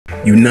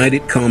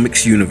United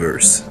Comics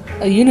Universe.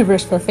 A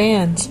universe for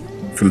fans.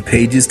 From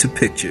pages to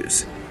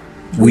pictures,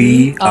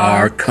 we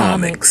are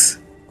comics.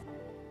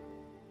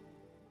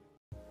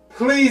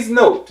 Please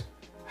note,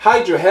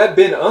 Hydra have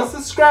been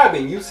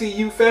unsubscribing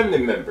UCU family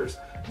members.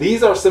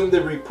 These are some of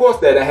the reports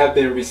that I have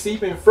been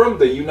receiving from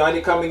the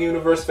United Comic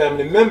Universe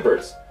family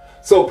members.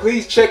 So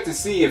please check to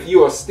see if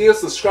you are still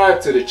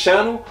subscribed to the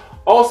channel.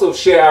 Also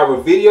share our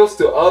videos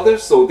to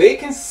others so they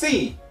can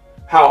see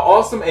how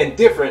awesome and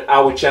different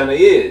our channel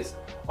is.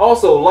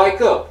 Also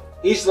like up.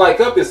 Each like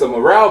up is a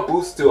morale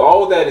boost to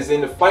all that is in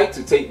the fight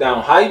to take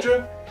down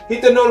Hydra.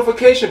 Hit the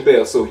notification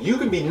bell so you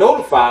can be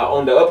notified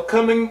on the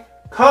upcoming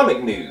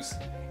comic news.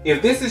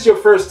 If this is your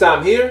first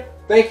time here,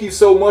 thank you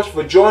so much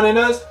for joining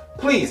us.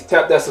 Please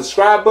tap that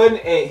subscribe button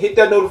and hit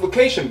that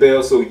notification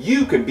bell so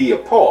you can be a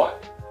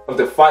part of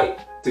the fight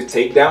to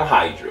take down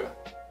Hydra.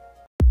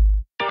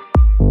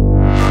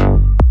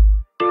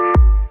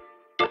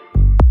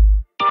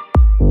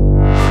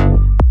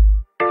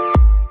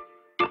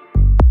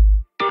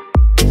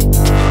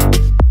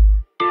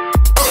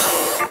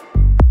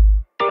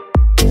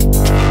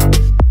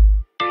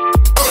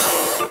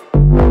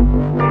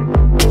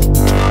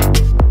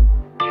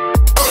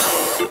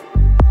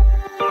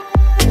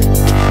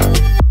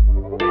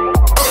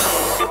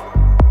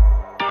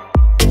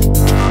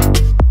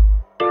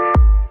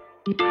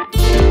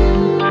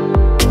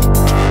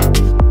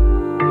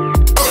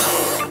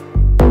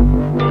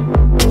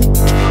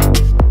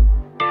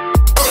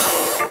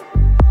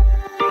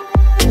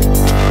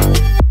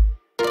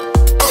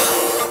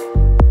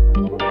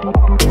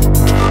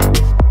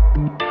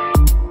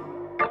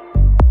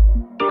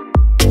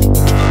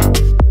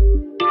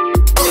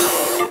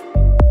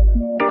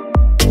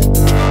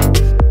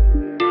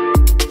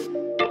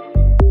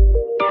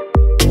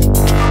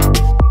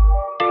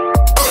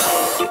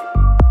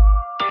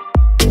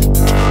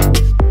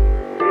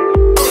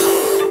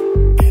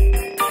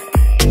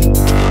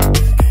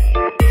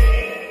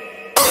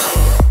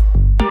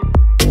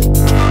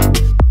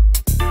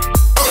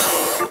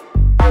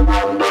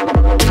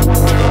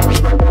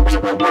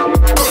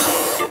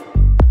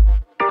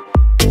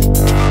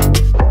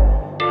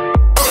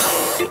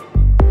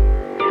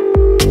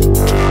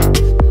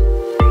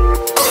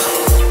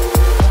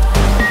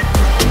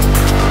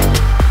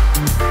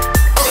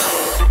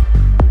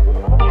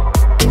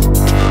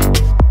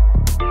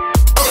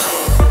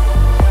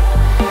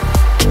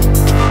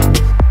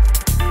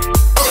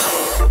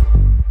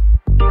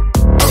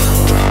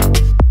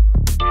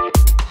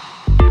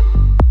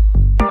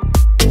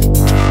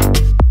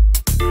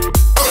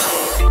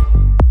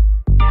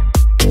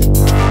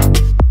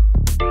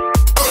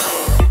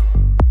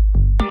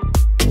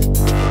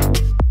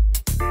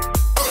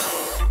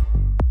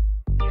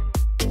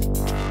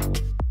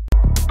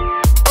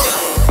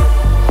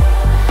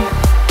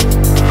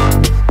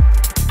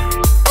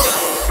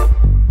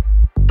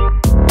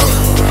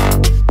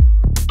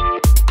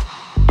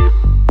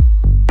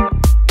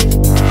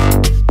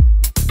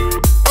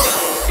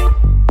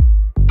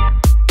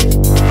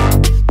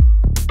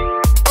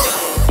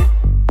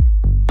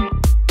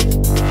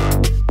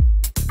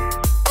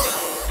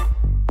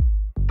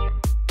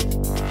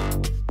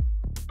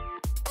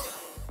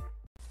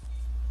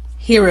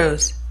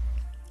 Heroes.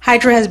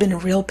 Hydra has been a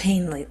real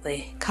pain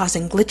lately,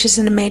 causing glitches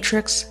in the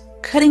Matrix,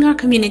 cutting our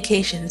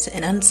communications,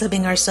 and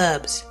unsubbing our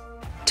subs.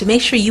 To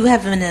make sure you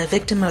haven't been a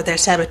victim of their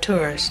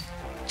saboteurs,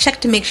 check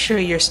to make sure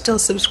you're still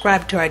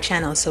subscribed to our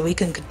channel so we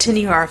can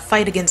continue our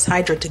fight against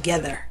Hydra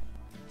together.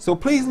 So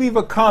please leave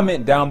a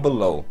comment down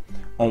below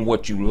on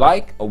what you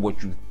like or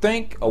what you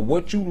think or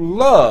what you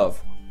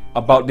love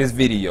about this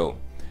video.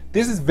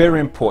 This is very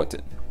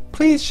important.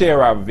 Please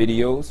share our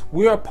videos.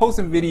 We are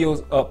posting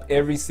videos up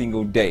every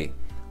single day.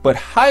 But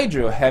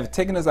Hydra have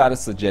taken us out of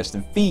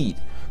suggestion feed.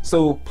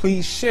 So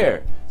please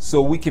share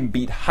so we can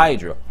beat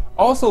Hydra.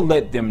 Also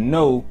let them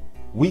know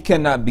we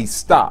cannot be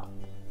stopped.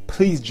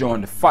 Please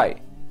join the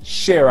fight.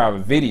 Share our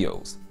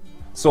videos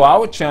so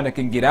our channel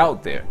can get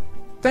out there.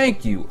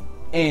 Thank you.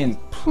 And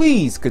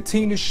please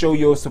continue to show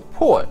your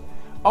support.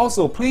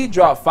 Also, please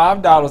drop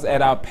 $5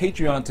 at our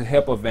Patreon to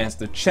help advance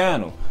the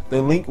channel.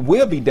 The link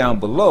will be down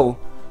below.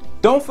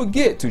 Don't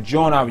forget to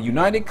join our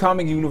United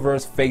Comic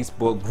Universe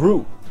Facebook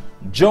group.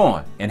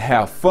 Join and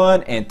have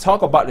fun and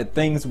talk about the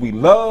things we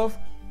love,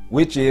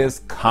 which is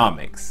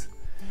comics.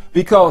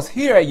 Because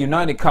here at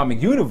United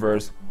Comic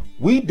Universe,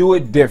 we do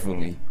it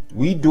differently.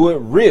 We do it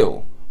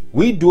real.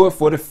 We do it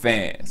for the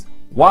fans.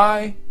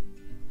 Why?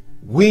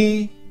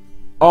 We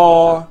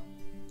are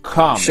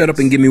comics. Shut up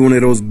and give me one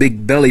of those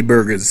big belly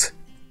burgers.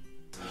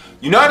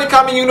 United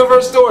Comic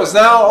Universe store is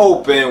now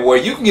open where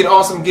you can get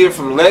awesome gear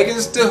from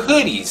leggings to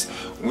hoodies.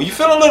 When you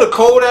feel a little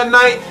cold at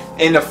night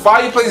and the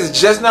fireplace is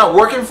just not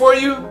working for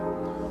you,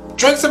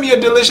 drink some of your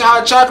delicious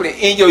hot chocolate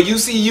in your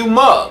UCU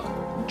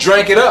mug.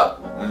 Drink it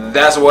up.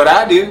 That's what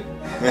I do.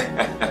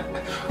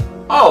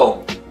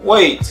 Oh,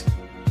 wait.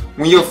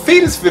 When your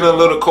feet is feeling a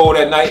little cold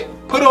at night,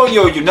 put on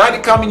your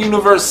United Comic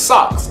Universe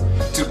socks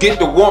to get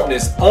the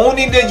warmness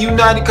only the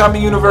United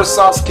Comic Universe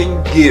socks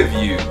can give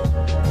you.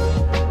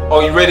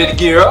 Are you ready to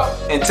gear up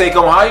and take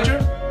on Hydra?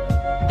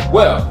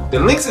 Well, the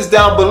links is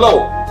down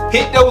below.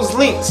 Hit those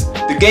links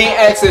to gain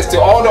access to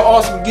all the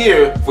awesome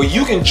gear for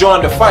you can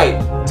join the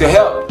fight to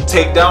help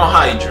take down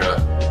Hydra.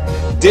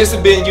 This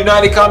has been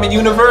United Comic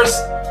Universe.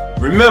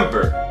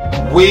 Remember,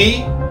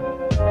 we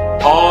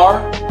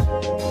are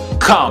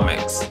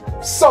comics.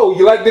 So,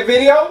 you like the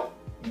video?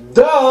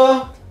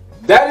 Duh!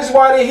 That is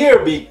why they're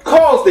here,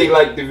 because they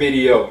like the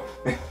video.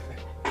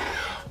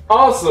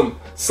 Awesome.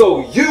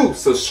 So you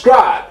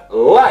subscribe,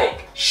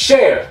 like,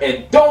 share,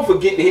 and don't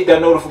forget to hit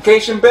that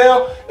notification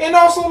bell, and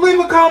also leave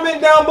a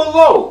comment down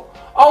below.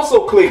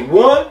 Also click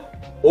 1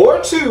 or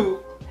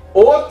 2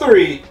 or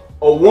 3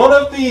 or one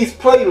of these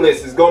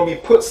playlists is going to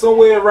be put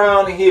somewhere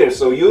around here,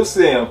 so you'll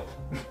see them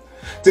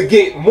to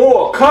get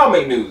more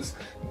comic news.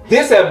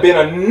 This has been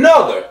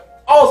another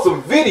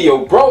awesome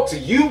video brought to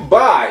you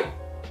by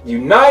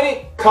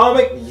United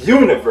Comic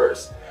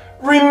Universe.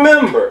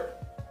 Remember,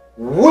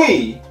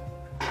 we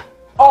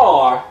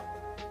are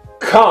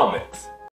comics.